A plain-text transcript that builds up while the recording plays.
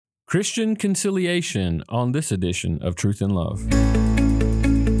Christian Conciliation on this edition of Truth and Love.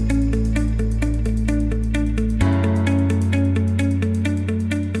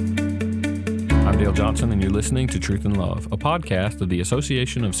 I'm Dale Johnson, and you're listening to Truth and Love, a podcast of the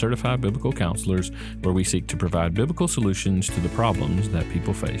Association of Certified Biblical Counselors, where we seek to provide biblical solutions to the problems that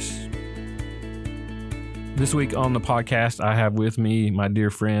people face. This week on the podcast, I have with me my dear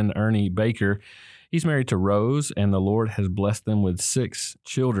friend, Ernie Baker. He's married to Rose, and the Lord has blessed them with 6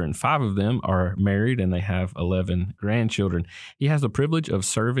 children. 5 of them are married, and they have 11 grandchildren. He has the privilege of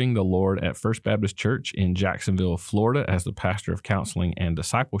serving the Lord at First Baptist Church in Jacksonville, Florida, as the pastor of counseling and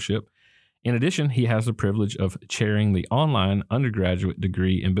discipleship. In addition, he has the privilege of chairing the online undergraduate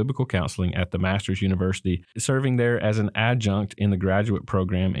degree in biblical counseling at the Masters University, serving there as an adjunct in the graduate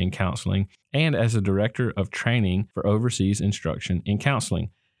program in counseling, and as a director of training for overseas instruction in counseling.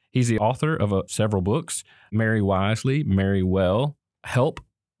 He's the author of several books: Marry Wisely, Marry Well, Help,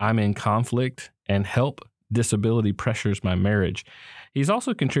 I'm in Conflict, and Help, Disability Pressures My Marriage. He's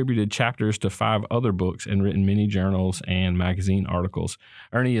also contributed chapters to 5 other books and written many journals and magazine articles.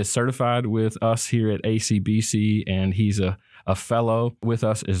 Ernie is certified with us here at ACBC, and he's a fellow with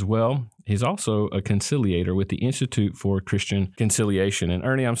us as well. He's also a conciliator with the Institute for Christian Conciliation. And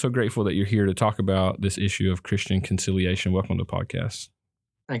Ernie, I'm so grateful that you're here to talk about this issue of Christian conciliation. Welcome to the podcast.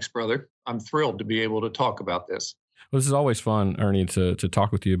 Thanks, brother. I'm thrilled to be able to talk about this. Well, this is always fun, Ernie, to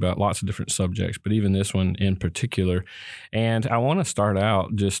talk with you about lots of different subjects, but even this one in particular. And I want to start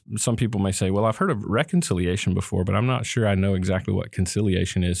out, just some people may say, well, I've heard of reconciliation before, but I'm not sure I know exactly what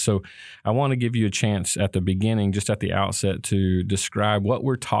conciliation is. So I want to give you a chance at the beginning, just at the outset, to describe what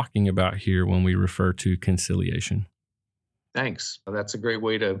we're talking about here when we refer to conciliation. Thanks. That's a great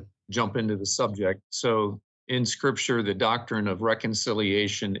way to jump into the subject. So in Scripture, the doctrine of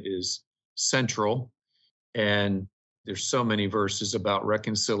reconciliation is central, and there's so many verses about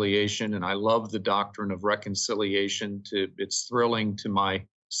reconciliation, and I love the doctrine of reconciliation. It's thrilling to my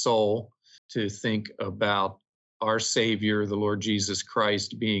soul to think about our Savior, the Lord Jesus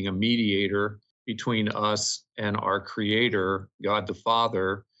Christ, being a mediator between us and our Creator, God the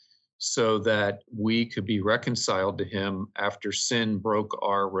Father, so that we could be reconciled to Him after sin broke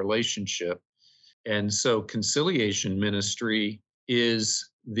our relationship. And so conciliation ministry is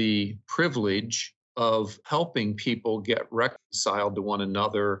the privilege of helping people get reconciled to one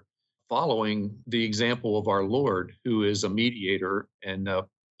another, following the example of our Lord, who is a mediator. And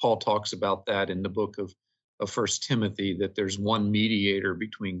Paul talks about that in the book of 1 Timothy, that there's one mediator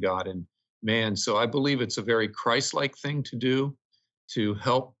between God and man. So I believe it's a very Christ-like thing to do, to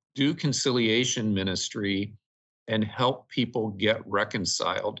help do conciliation ministry and help people get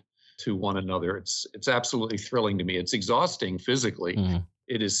reconciled to one another. It's absolutely thrilling to me. It's exhausting physically. Mm-hmm.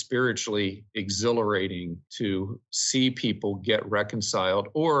 It is spiritually exhilarating to see people get reconciled,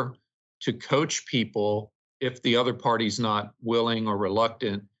 or to coach people, if the other party's not willing or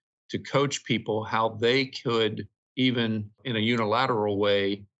reluctant, to coach people how they could, even in a unilateral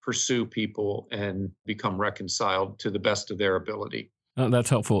way, pursue people and become reconciled to the best of their ability. That's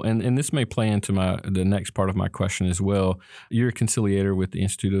helpful. And this may play into the next part of my question as well. You're a conciliator with the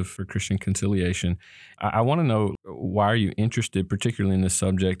Institute for Christian Conciliation. I want to know, why are you interested particularly in this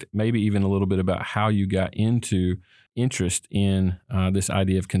subject, maybe even a little bit about how you got into interest in this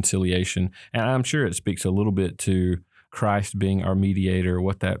idea of conciliation. And I'm sure it speaks a little bit to Christ being our mediator,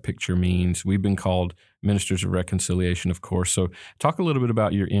 what that picture means. We've been called ministers of reconciliation, of course. So talk a little bit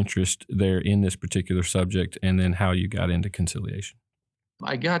about your interest there in this particular subject, and then how you got into conciliation.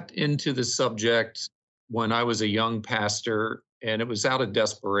 I got into the subject when I was a young pastor, and it was out of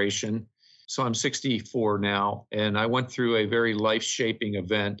desperation. So I'm 64 now, and I went through a very life-shaping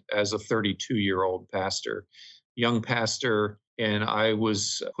event as a 32-year-old pastor, young pastor, and I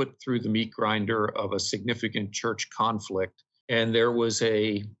was put through the meat grinder of a significant church conflict. And there was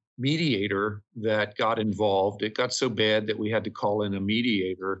a mediator that got involved. It got so bad that we had to call in a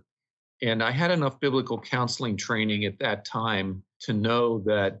mediator. And I had enough biblical counseling training at that time to know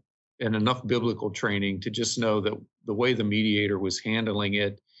that, and enough biblical training to just know that the way the mediator was handling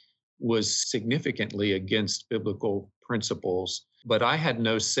it was significantly against biblical principles. But I had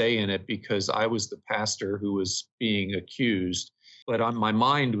no say in it because I was the pastor who was being accused. But my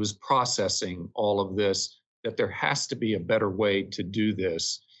mind was processing all of this, that there has to be a better way to do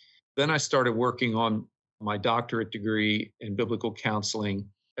this. Then I started working on my doctorate degree in biblical counseling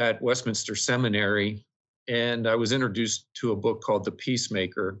at Westminster Seminary, and I was introduced to a book called The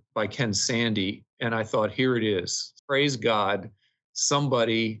Peacemaker by Ken Sande, and I thought, here it is. Praise God,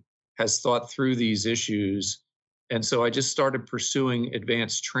 somebody has thought through these issues. And so I just started pursuing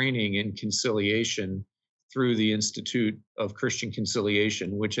advanced training in conciliation through the Institute of Christian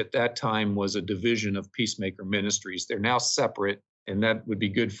Conciliation, which at that time was a division of Peacemaker Ministries. They're now separate, and that would be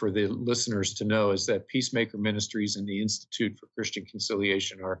good for the listeners to know, is that Peacemaker Ministries and the Institute for Christian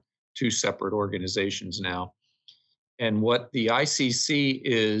Conciliation are two separate organizations now. And what the ICC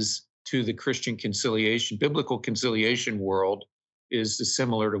is to the Christian conciliation, biblical conciliation world is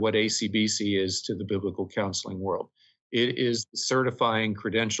similar to what ACBC is to the biblical counseling world. It is the certifying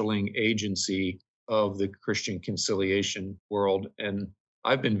credentialing agency of the Christian conciliation world. And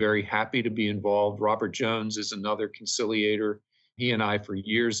I've been very happy to be involved. Robert Jones is another conciliator. He and I, for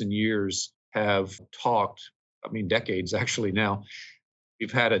years and years, have talked, decades actually now.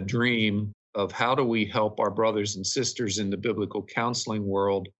 We've had a dream of how do we help our brothers and sisters in the biblical counseling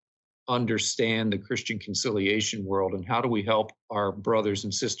world understand the Christian conciliation world, and how do we help our brothers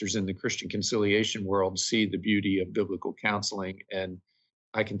and sisters in the Christian conciliation world see the beauty of biblical counseling. And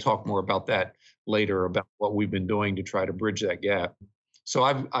I can talk more about that later, about what we've been doing to try to bridge that gap. So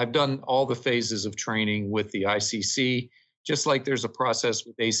I've done all the phases of training with the ICC. Just like there's a process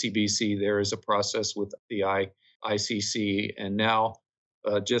with ACBC, there is a process with the ICC. And now,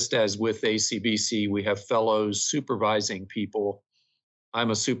 just as with ACBC, we have fellows supervising people.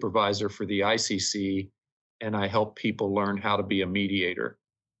 I'm a supervisor for the ICC, and I help people learn how to be a mediator.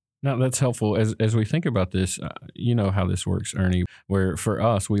 Now, that's helpful. As we think about this, you know how this works, Ernie, where for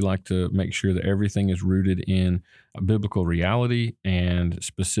us, we like to make sure that everything is rooted in a biblical reality and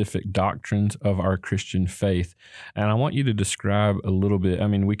specific doctrines of our Christian faith. And I want you to describe a little bit.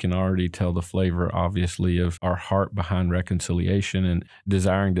 We can already tell the flavor, obviously, of our heart behind reconciliation and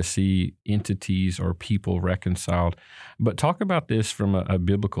desiring to see entities or people reconciled. But talk about this from a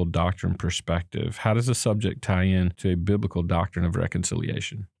biblical doctrine perspective. How does the subject tie in to a biblical doctrine of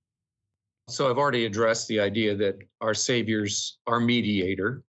reconciliation? So I've already addressed the idea that our Savior's our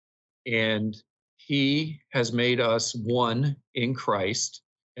mediator, and he has made us one in Christ.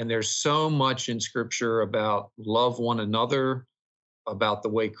 And there's so much in Scripture about love one another, about the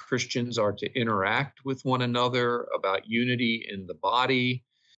way Christians are to interact with one another, about unity in the body.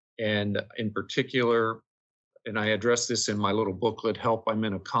 And in particular, and I address this in my little booklet, Help, I'm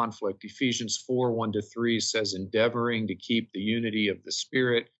in a Conflict, Ephesians 4:1-3 says, endeavoring to keep the unity of the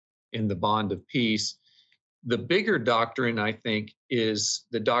Spirit in the bond of peace. The bigger doctrine, I think, is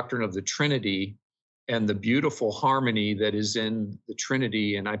the doctrine of the Trinity and the beautiful harmony that is in the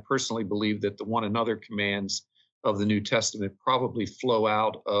Trinity. And I personally believe that the one another commands of the New Testament probably flow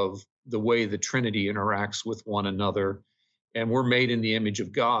out of the way the Trinity interacts with one another. And we're made in the image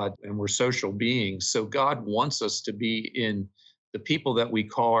of God, and we're social beings. So God wants us to be in the people that we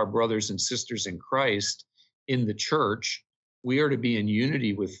call our brothers and sisters in Christ in the church. We are to be in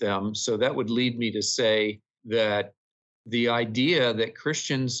unity with them. So that would lead me to say that the idea that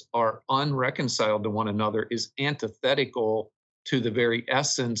Christians are unreconciled to one another is antithetical to the very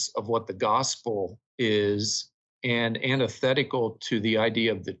essence of what the gospel is, and antithetical to the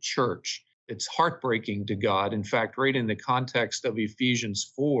idea of the church. It's heartbreaking to God. In fact, right in the context of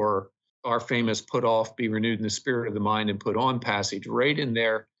Ephesians 4, our famous put off, be renewed in the spirit of the mind and put on passage, right in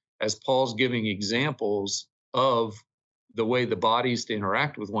there, as Paul's giving examples of the way the bodies to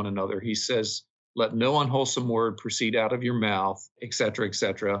interact with one another, he says, let no unwholesome word proceed out of your mouth, et cetera, et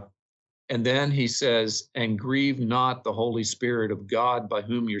cetera. And then he says, and grieve not the Holy Spirit of God, by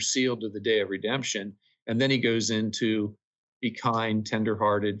whom you're sealed to the day of redemption. And then he goes into be kind,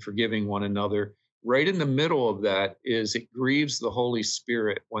 tenderhearted, forgiving one another. Right in the middle of that is it grieves the Holy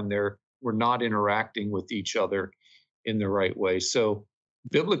Spirit when we're not interacting with each other in the right way. So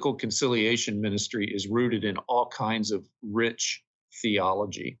biblical conciliation ministry is rooted in all kinds of rich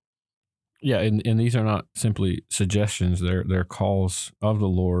theology. Yeah, and these are not simply suggestions. They're calls of the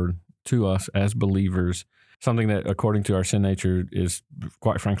Lord to us as believers, something that, according to our sin nature, is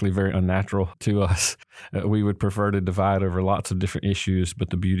quite frankly very unnatural to us. We would prefer to divide over lots of different issues,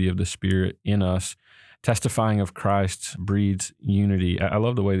 but the beauty of the Spirit in us, testifying of Christ, breeds unity. I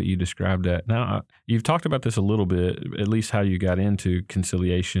love the way that you described that. Now, you've talked about this a little bit, at least how you got into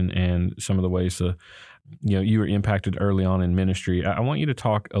conciliation and some of the ways you were impacted early on in ministry. I want you to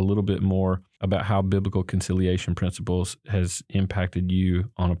talk a little bit more about how biblical conciliation principles has impacted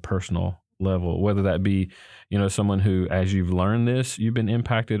you on a personal level, whether that be, someone who, as you've learned this, you've been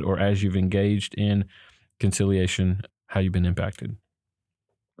impacted, or as you've engaged in conciliation, how you've been impacted.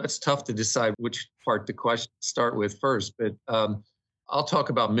 That's tough to decide which part the question start with first, but I'll talk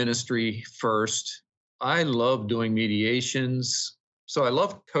about ministry first. I love doing mediations. So I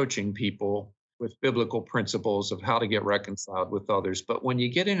love coaching people with biblical principles of how to get reconciled with others. But when you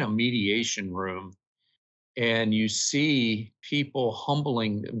get in a mediation room, And you see people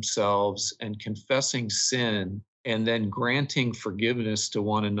humbling themselves and confessing sin and then granting forgiveness to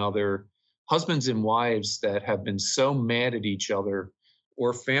one another, husbands and wives that have been so mad at each other,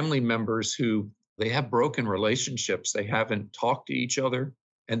 or family members who they have broken relationships, they haven't talked to each other,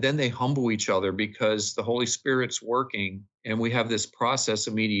 and then they humble each other because the Holy Spirit's working and we have this process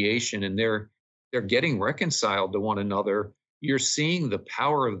of mediation, and they're getting reconciled to one another. You're seeing the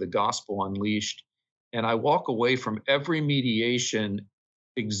power of the gospel unleashed, and I walk away from every mediation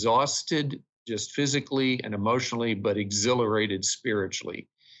exhausted, just physically and emotionally, but exhilarated spiritually.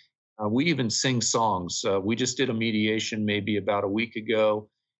 We even sing songs. We just did a mediation maybe about a week ago.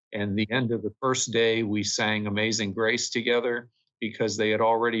 And the end of the first day, we sang Amazing Grace together because they had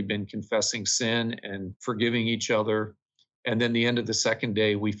already been confessing sin and forgiving each other. And then the end of the second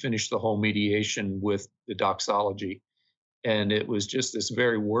day, we finished the whole mediation with the doxology. And it was just this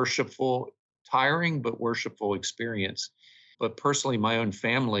very worshipful, tiring, but worshipful experience. But personally, my own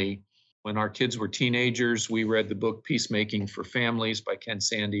family, when our kids were teenagers, we read the book Peacemaking for Families by Ken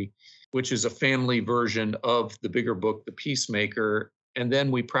Sande, which is a family version of the bigger book, The Peacemaker. And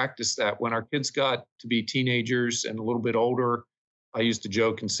then we practiced that. When our kids got to be teenagers and a little bit older, I used to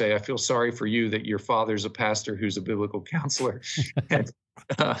joke and say, I feel sorry for you that your father's a pastor who's a biblical counselor. and,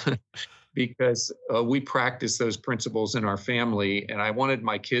 uh, because we practice those principles in our family. And I wanted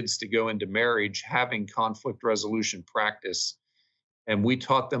my kids to go into marriage having conflict resolution practice. And we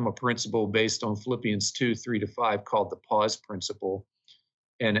taught them a principle based on Philippians 2:3-5 called the pause principle.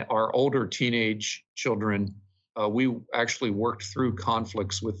 And our older teenage children, we actually worked through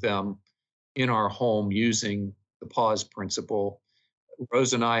conflicts with them in our home using the pause principle.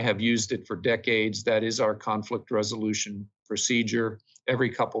 Rose and I have used it for decades. That is our conflict resolution procedure. Every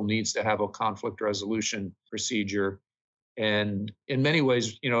couple needs to have a conflict resolution procedure. And in many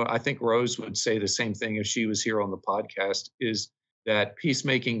ways, I think Rose would say the same thing if she was here on the podcast, is that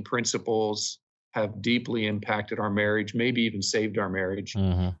peacemaking principles have deeply impacted our marriage, maybe even saved our marriage,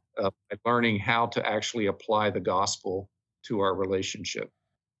 Mm-hmm. by learning how to actually apply the gospel to our relationship.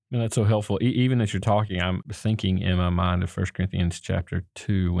 And that's so helpful. Even as you're talking, I'm thinking in my mind of First Corinthians chapter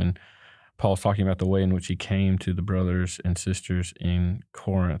 2, when Paul's talking about the way in which he came to the brothers and sisters in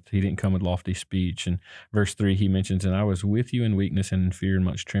Corinth. He didn't come with lofty speech. And verse 3, he mentions, and I was with you in weakness and in fear and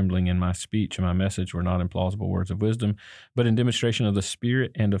much trembling, and my speech and my message were not in plausible words of wisdom, but in demonstration of the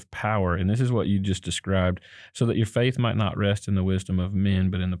Spirit and of power. And this is what you just described, so that your faith might not rest in the wisdom of men,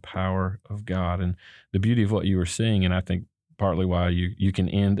 but in the power of God. And the beauty of what you were saying, and I think partly why you can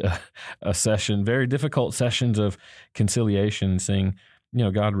end a session, very difficult sessions of conciliation, and saying,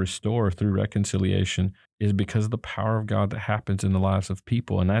 God restore through reconciliation, is because of the power of God that happens in the lives of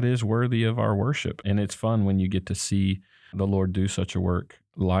people. And that is worthy of our worship. And it's fun when you get to see the Lord do such a work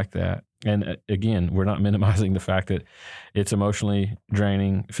like that. And again, we're not minimizing the fact that it's emotionally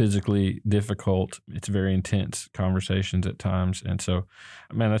draining, physically difficult. It's very intense conversations at times. And so,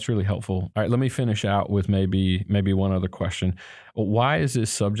 man, that's really helpful. All right, let me finish out with maybe one other question. Why is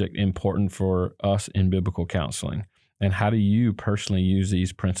this subject important for us in biblical counseling? And how do you personally use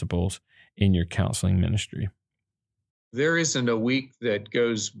these principles in your counseling ministry? There isn't a week that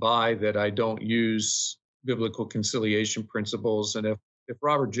goes by that I don't use biblical conciliation principles. And if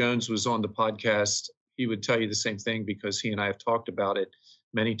Robert Jones was on the podcast, he would tell you the same thing, because he and I have talked about it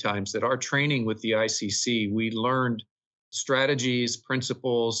many times, that our training with the ICC, we learned strategies,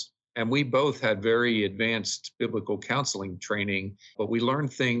 principles, and we both had very advanced biblical counseling training, but we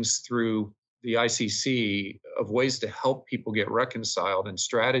learned things through the ICC of ways to help people get reconciled and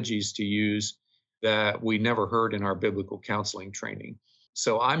strategies to use that we never heard in our biblical counseling training.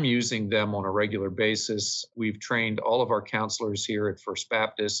 So I'm using them on a regular basis. We've trained all of our counselors here at First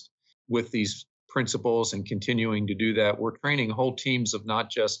Baptist with these principles and continuing to do that. We're training whole teams of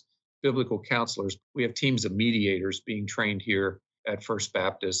not just biblical counselors. We have teams of mediators being trained here at First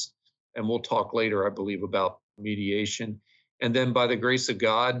Baptist. And we'll talk later, I believe, about mediation. And then by the grace of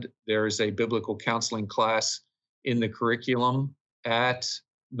God, there is a biblical counseling class in the curriculum at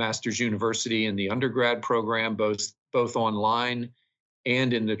Masters University in the undergrad program, both online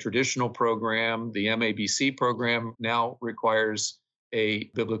and in the traditional program. The MABC program now requires a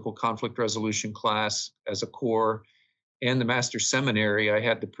biblical conflict resolution class as a core. And the Master's Seminary, I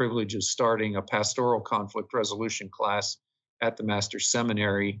had the privilege of starting a pastoral conflict resolution class at the Master's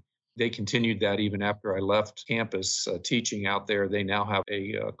Seminary. They continued that even after I left campus teaching out there. They now have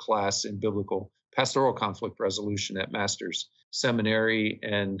a class in biblical pastoral conflict resolution at Master's Seminary,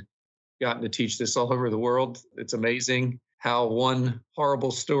 and gotten to teach this all over the world. It's amazing how one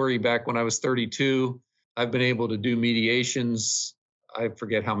horrible story back when I was 32, I've been able to do mediations I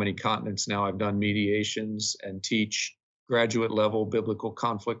forget how many continents now I've done mediations and teach graduate level biblical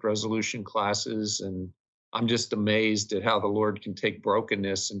conflict resolution classes. And I'm just amazed at how the Lord can take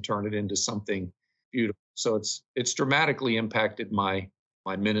brokenness and turn it into something beautiful. So it's dramatically impacted my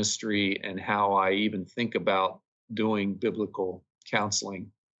ministry and how I even think about doing biblical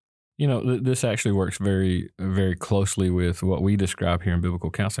counseling. This actually works very, very closely with what we describe here in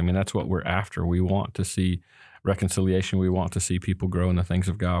biblical counseling. I mean, that's what we're after. We want to see reconciliation. We want to see people grow in the things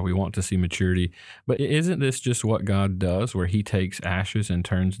of God. We want to see maturity. But isn't this just what God does, where he takes ashes and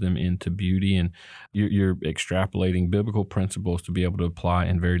turns them into beauty? And you're extrapolating biblical principles to be able to apply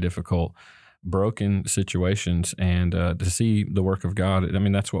in very difficult, broken situations and to see the work of God. I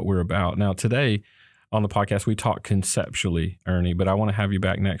mean, that's what we're about. Now, today, on the podcast, we talk conceptually, Ernie, but I want to have you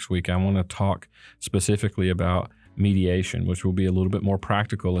back next week. I want to talk specifically about mediation, which will be a little bit more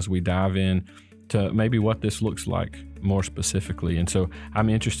practical as we dive in to maybe what this looks like more specifically. And so I'm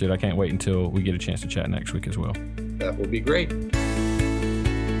interested. I can't wait until we get a chance to chat next week as well. That would be great.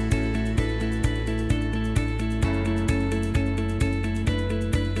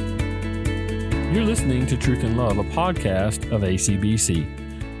 You're listening to Truth in Love, a podcast of ACBC.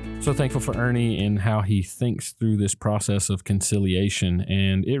 So thankful for Ernie and how he thinks through this process of conciliation.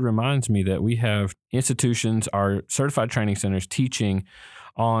 And it reminds me that we have institutions, our certified training centers, teaching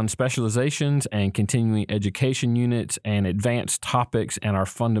on specializations and continuing education units and advanced topics and our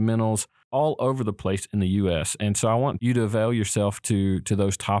fundamentals all over the place in the U.S. And so I want you to avail yourself to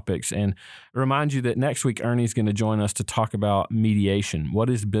those topics and remind you that next week Ernie's going to join us to talk about mediation. What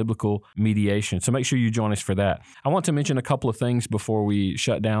is biblical mediation? So make sure you join us for that. I want to mention a couple of things before we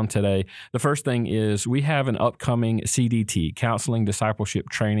shut down today. The first thing is we have an upcoming CDT, Counseling Discipleship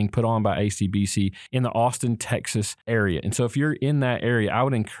Training, put on by ACBC in the Austin, Texas area. And so if you're in that area, I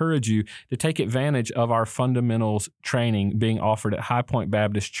would encourage you to take advantage of our fundamentals training being offered at High Point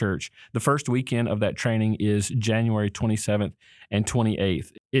Baptist Church. The first weekend of that training is January 27th and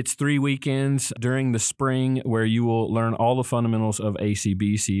 28th. It's 3 weekends during the spring where you will learn all the fundamentals of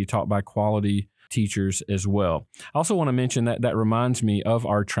ACBC taught by quality teachers as well. I also want to mention that reminds me of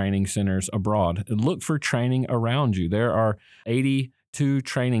our training centers abroad. Look for training around you. There are 82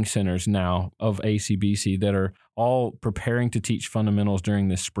 training centers now of ACBC that are all preparing to teach fundamentals during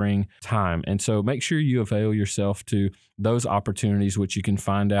this spring time. And so make sure you avail yourself to those opportunities, which you can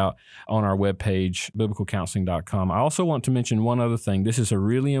find out on our webpage, biblicalcounseling.com. I also want to mention one other thing. This is a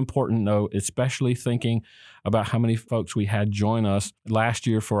really important note, especially thinking about how many folks we had join us last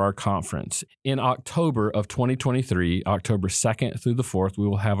year for our conference. In October of 2023, October 2nd through the 4th, we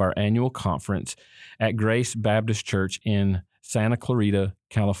will have our annual conference at Grace Baptist Church in Santa Clarita,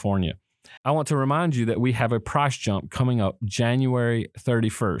 California. I want to remind you that we have a price jump coming up January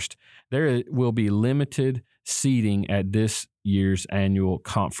 31st. There will be limited seating at this year's annual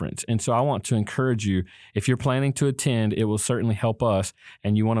conference. And so I want to encourage you, if you're planning to attend, it will certainly help us,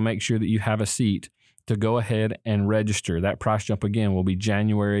 and you want to make sure that you have a seat, to go ahead and register. That price jump, again, will be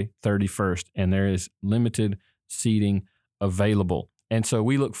January 31st, and there is limited seating available. And so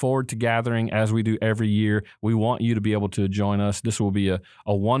we look forward to gathering as we do every year. We want you to be able to join us. This will be a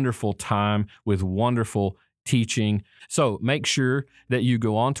wonderful time with wonderful teaching. So make sure that you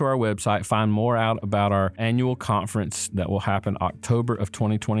go onto our website, find more out about our annual conference that will happen October of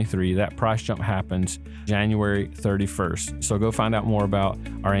 2023. That price jump happens January 31st. So go find out more about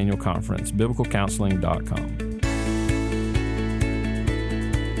our annual conference, biblicalcounseling.com.